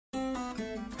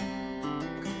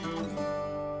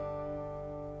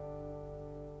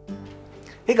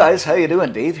Hey guys, how you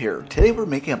doing? Dave here. Today we're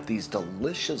making up these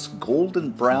delicious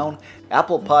golden brown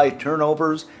apple pie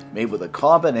turnovers made with a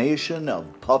combination of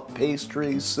puff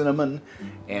pastry, cinnamon,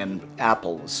 and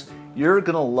apples. You're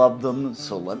gonna love them,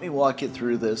 so let me walk you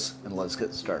through this and let's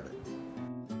get started.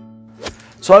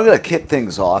 So I'm gonna kick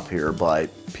things off here by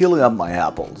peeling up my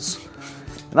apples.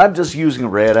 And I'm just using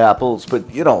red apples,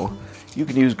 but you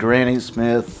can use Granny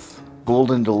Smith,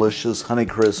 Golden Delicious,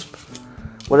 Honeycrisp,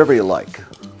 whatever you like.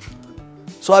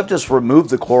 So I've just removed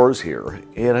the cores here,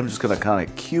 and I'm just going to kind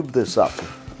of cube this up.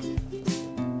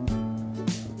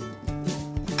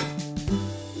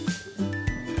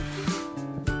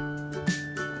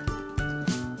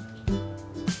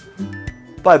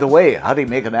 By the way, how do you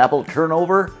make an apple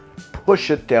turnover? Push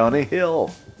it down a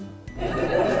hill.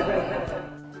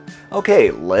 Okay,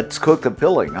 let's cook the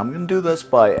filling. I'm going to do this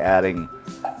by adding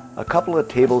a couple of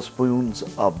tablespoons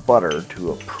of butter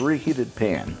to a preheated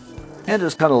pan. And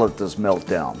just kind of let this melt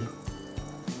down.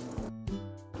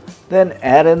 Then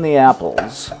add in the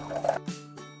apples,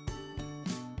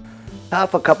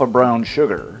 half a cup of brown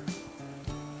sugar,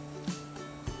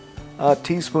 a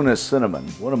teaspoon of cinnamon,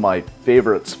 one of my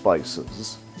favorite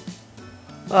spices,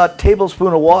 a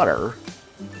tablespoon of water,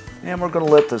 and we're going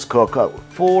to let this cook up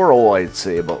for, I'd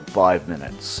say about 5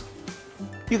 minutes.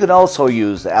 You can also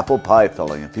use apple pie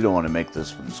filling if you don't want to make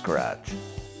this from scratch.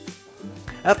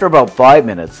 After about 5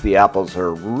 minutes, the apples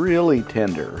are really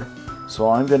tender, so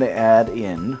I'm going to add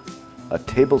in a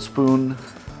tablespoon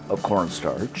of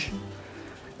cornstarch,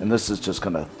 and this is just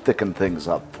going to thicken things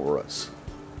up for us.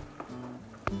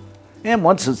 And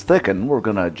once it's thickened, we're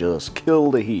going to just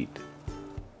kill the heat.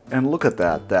 And look at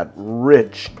that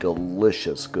rich,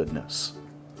 delicious goodness.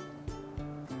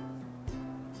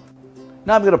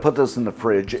 Now I'm going to put this in the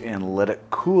fridge and let it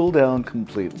cool down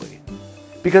completely,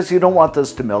 because you don't want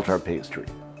this to melt our pastry.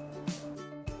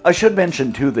 I should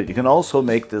mention too that you can also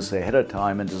make this ahead of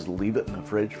time and just leave it in the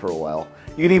fridge for a while.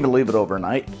 You can even leave it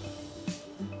overnight.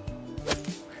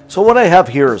 So what I have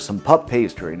here is some puff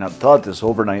pastry, and I've thawed this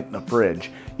overnight in the fridge.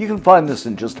 You can find this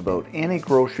in just about any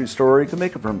grocery store. You can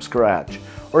make it from scratch,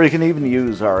 or you can even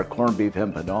use our corned beef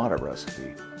empanada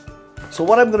recipe. So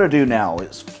what I'm going to do now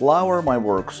is flour my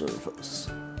work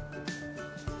surface.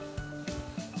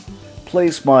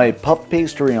 Place my puff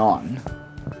pastry on,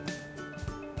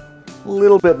 a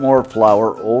little bit more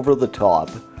flour over the top,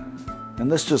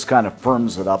 and this just kind of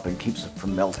firms it up and keeps it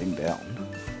from melting down.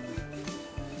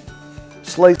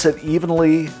 Slice it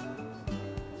evenly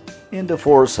into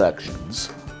 4 sections.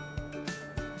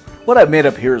 What I've made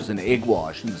up here is an egg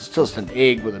wash, and it's just an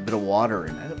egg with a bit of water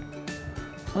in it.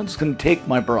 So I'm just going to take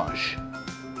my brush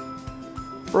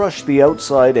the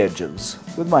outside edges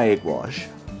with my egg wash.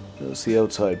 That's the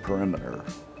outside perimeter.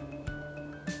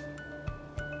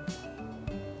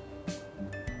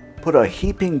 Put a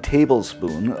heaping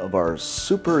tablespoon of our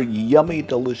super yummy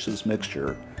delicious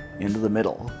mixture into the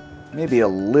middle, maybe a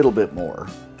little bit more.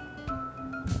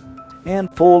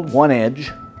 And fold one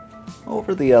edge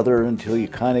over the other until you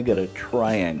kind of get a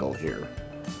triangle here.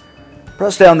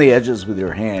 Press down the edges with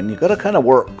your hand. You got to kind of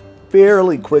work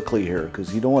fairly quickly here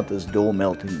because you don't want this dough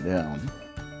melting down.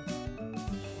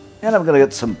 And I'm going to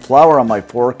get some flour on my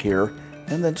fork here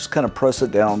and then just kind of press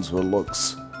it down so it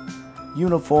looks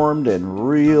uniformed and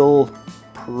real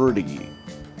pretty.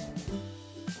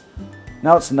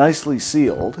 Now it's nicely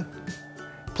sealed.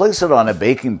 Place it on a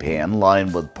baking pan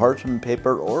lined with parchment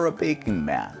paper or a baking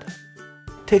mat.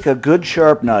 Take a good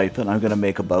sharp knife, and I'm going to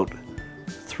make about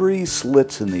 3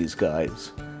 slits in these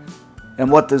guys.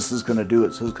 And what this is going to do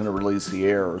is it's going to release the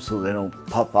air so they don't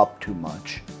puff up too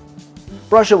much.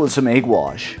 Brush it with some egg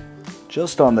wash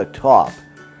just on the top.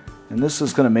 And this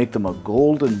is going to make them a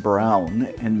golden brown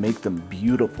and make them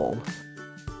beautiful.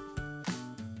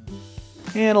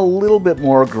 And a little bit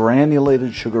more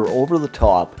granulated sugar over the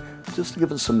top just to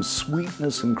give it some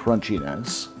sweetness and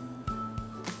crunchiness.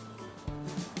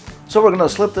 So we're going to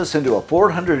slip this into a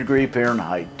 400-degree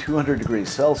Fahrenheit, 200-degree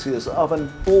Celsius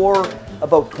oven for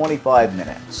about 25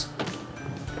 minutes.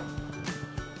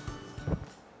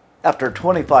 After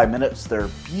 25 minutes, they're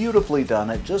beautifully done.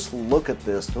 And just look at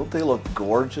this. Don't they look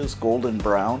gorgeous, golden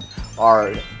brown?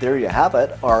 There you have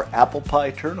it, our apple pie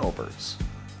turnovers.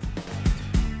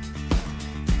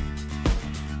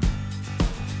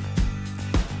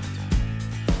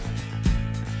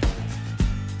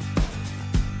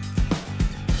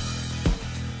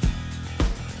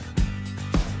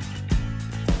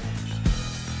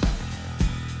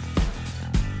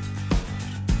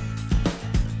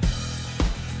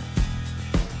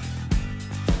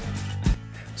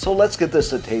 So let's get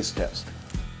this a taste test.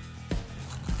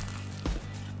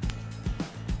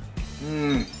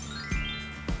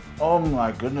 Oh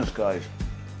my goodness, guys.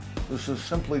 This is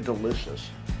simply delicious.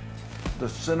 The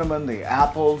cinnamon, the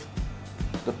apples,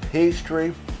 the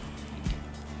pastry.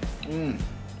 It's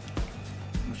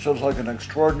just like an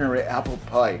extraordinary apple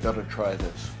pie. You gotta try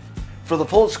this. For the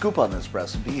full scoop on this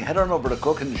recipe, head on over to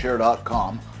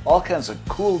cookandshare.com. All kinds of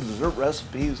cool dessert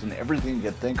recipes and everything you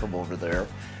can think of over there.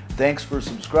 Thanks for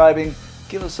subscribing.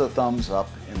 Give us a thumbs up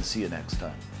and see you next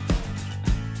time.